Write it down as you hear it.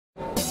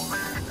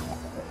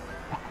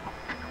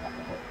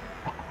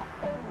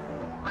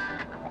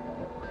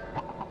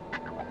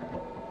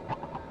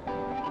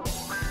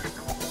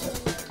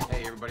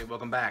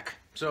back.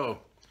 So,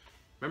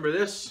 remember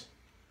this?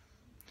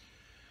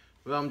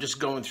 Well, I'm just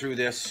going through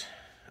this.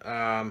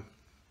 I'm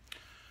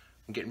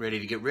getting ready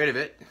to get rid of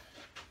it.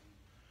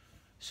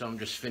 So I'm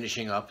just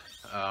finishing up.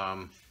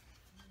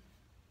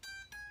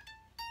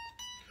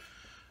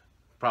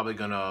 Probably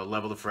gonna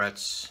level the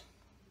frets,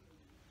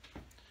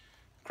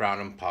 crown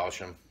them, polish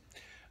them.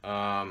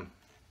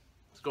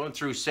 Going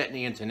through setting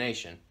the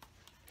intonation,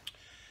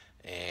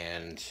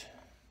 and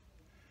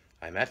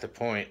I'm at the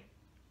point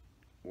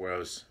where I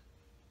was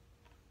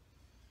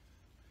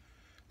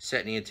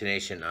setting the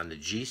intonation on the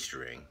G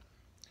string,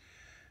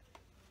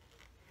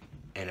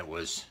 and it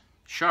was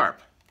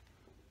sharp.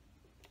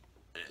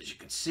 As you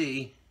can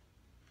see,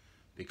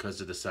 because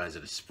of the size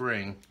of the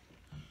spring,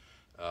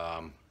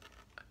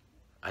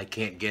 I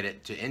can't get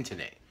it to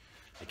intonate.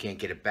 I can't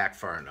get it back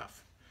far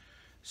enough.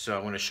 So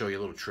I want to show you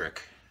a little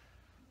trick.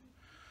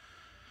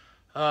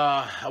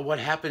 What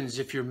happens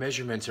if your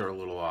measurements are a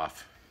little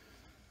off?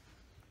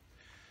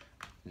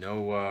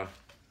 No,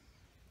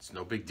 it's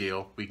no big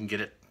deal. We can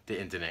get it to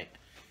intonate,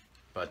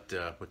 but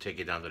we'll take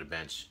it down to the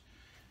bench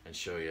and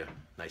show you a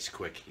nice,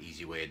 quick,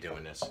 easy way of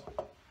doing this.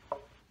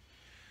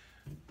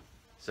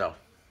 So,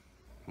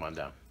 come on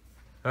down.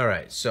 All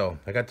right, so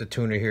I got the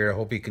tuner here. I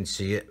hope you can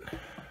see it.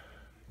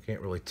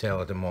 Can't really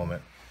tell at the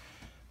moment,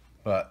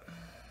 but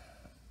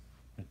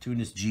I tune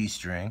this G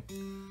string.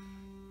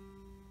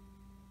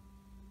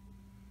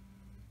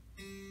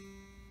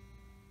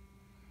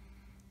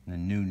 The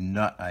new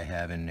nut I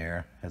have in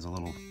there has a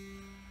little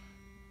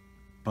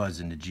buzz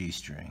in the G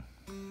string.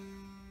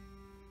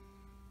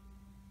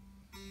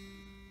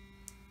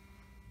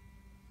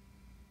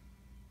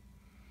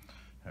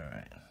 All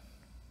right,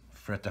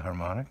 fret the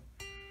harmonic.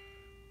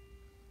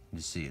 You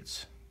see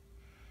it's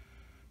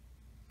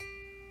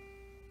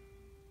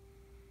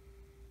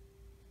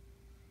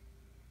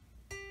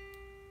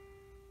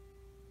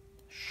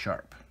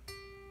sharp.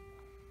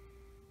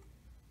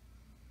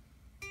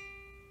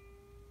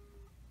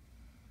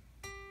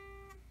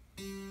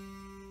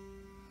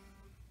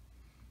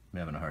 I'm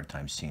having a hard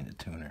time seeing the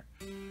tuner.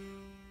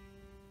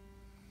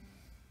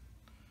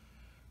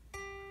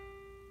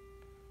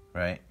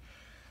 Right?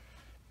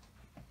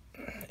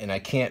 And I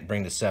can't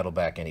bring the saddle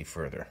back any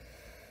further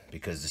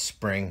because the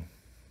spring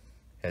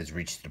has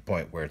reached the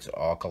point where it's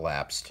all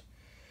collapsed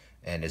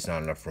and there's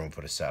not enough room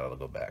for the saddle to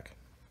go back.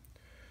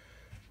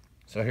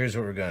 So here's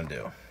what we're gonna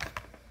do.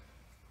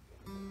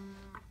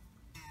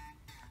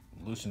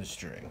 Loosen the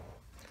string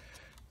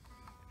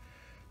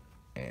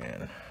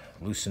and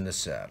loosen the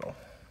saddle.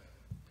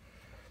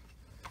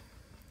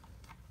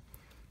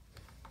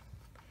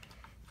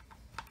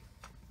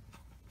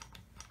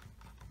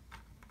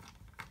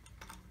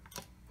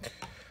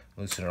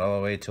 Loosen it all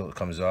the way till it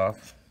comes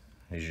off.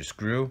 Here's your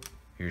screw,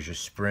 here's your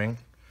spring.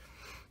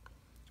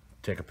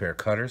 Take a pair of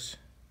cutters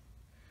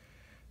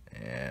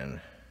and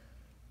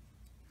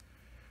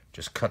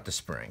just cut the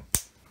spring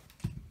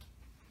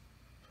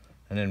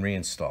and then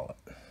reinstall it.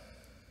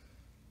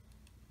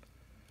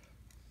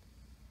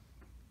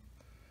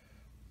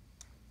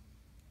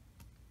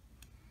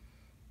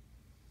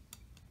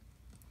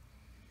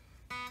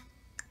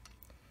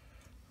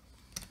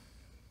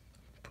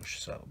 Push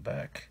the saddle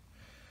back.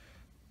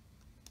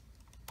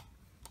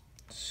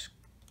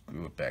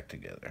 Screw it back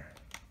together.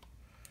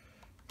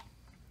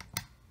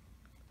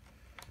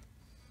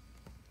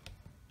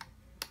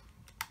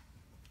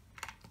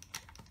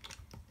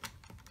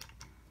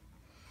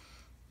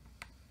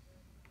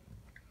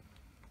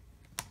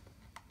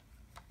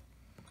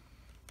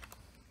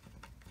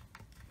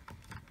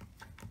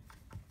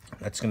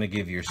 That's going to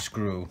give your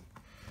screw,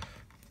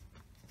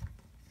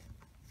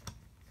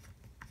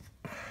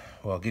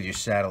 well, give your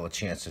saddle a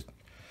chance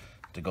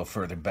to go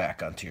further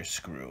back onto your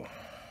screw.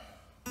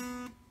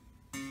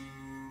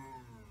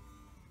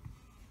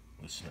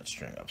 Loosen that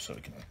string up so we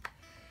can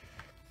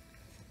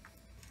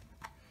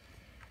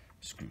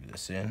screw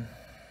this in.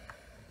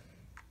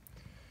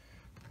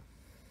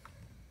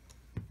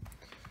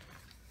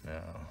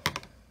 Now,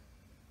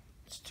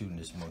 let's tune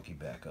this monkey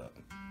back up.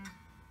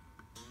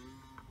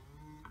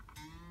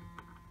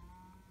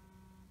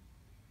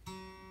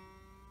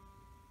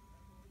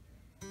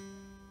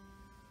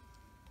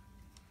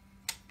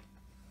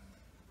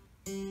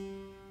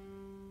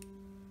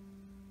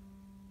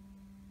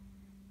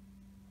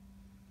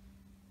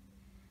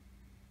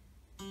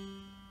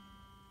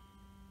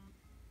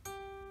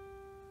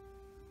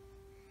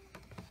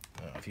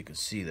 If you can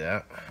see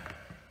that.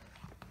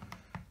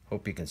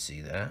 Hope you can see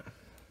that.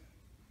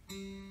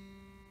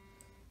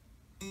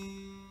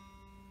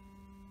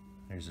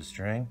 Here's the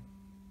string.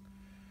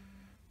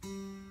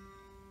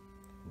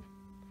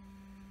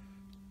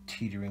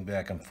 Teetering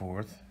back and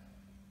forth.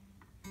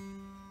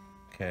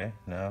 Okay,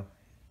 now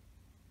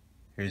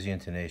here's the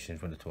intonation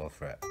from the 12th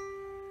fret.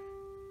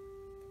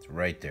 It's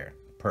right there.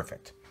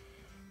 Perfect.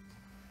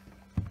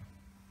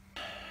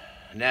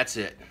 And that's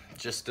it.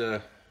 Just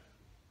a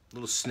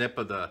little snip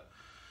of the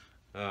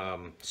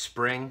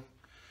spring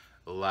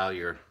will allow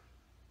your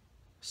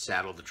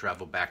saddle to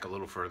travel back a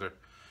little further,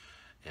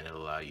 and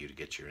it'll allow you to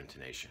get your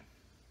intonation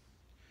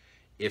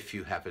if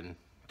you happen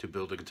to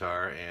build a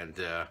guitar and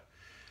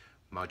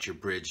mount your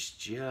bridge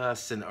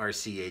just an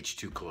RCH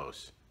too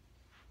close.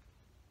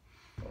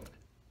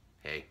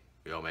 Hey,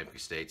 we all make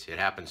mistakes. It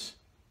happens.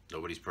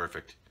 Nobody's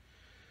perfect.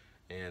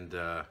 And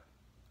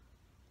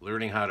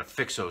learning how to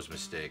fix those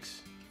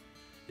mistakes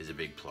is a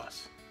big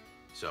plus.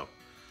 So,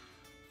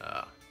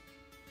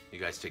 you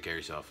guys take care of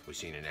yourself. We'll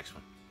see you in the next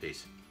one.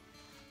 Peace.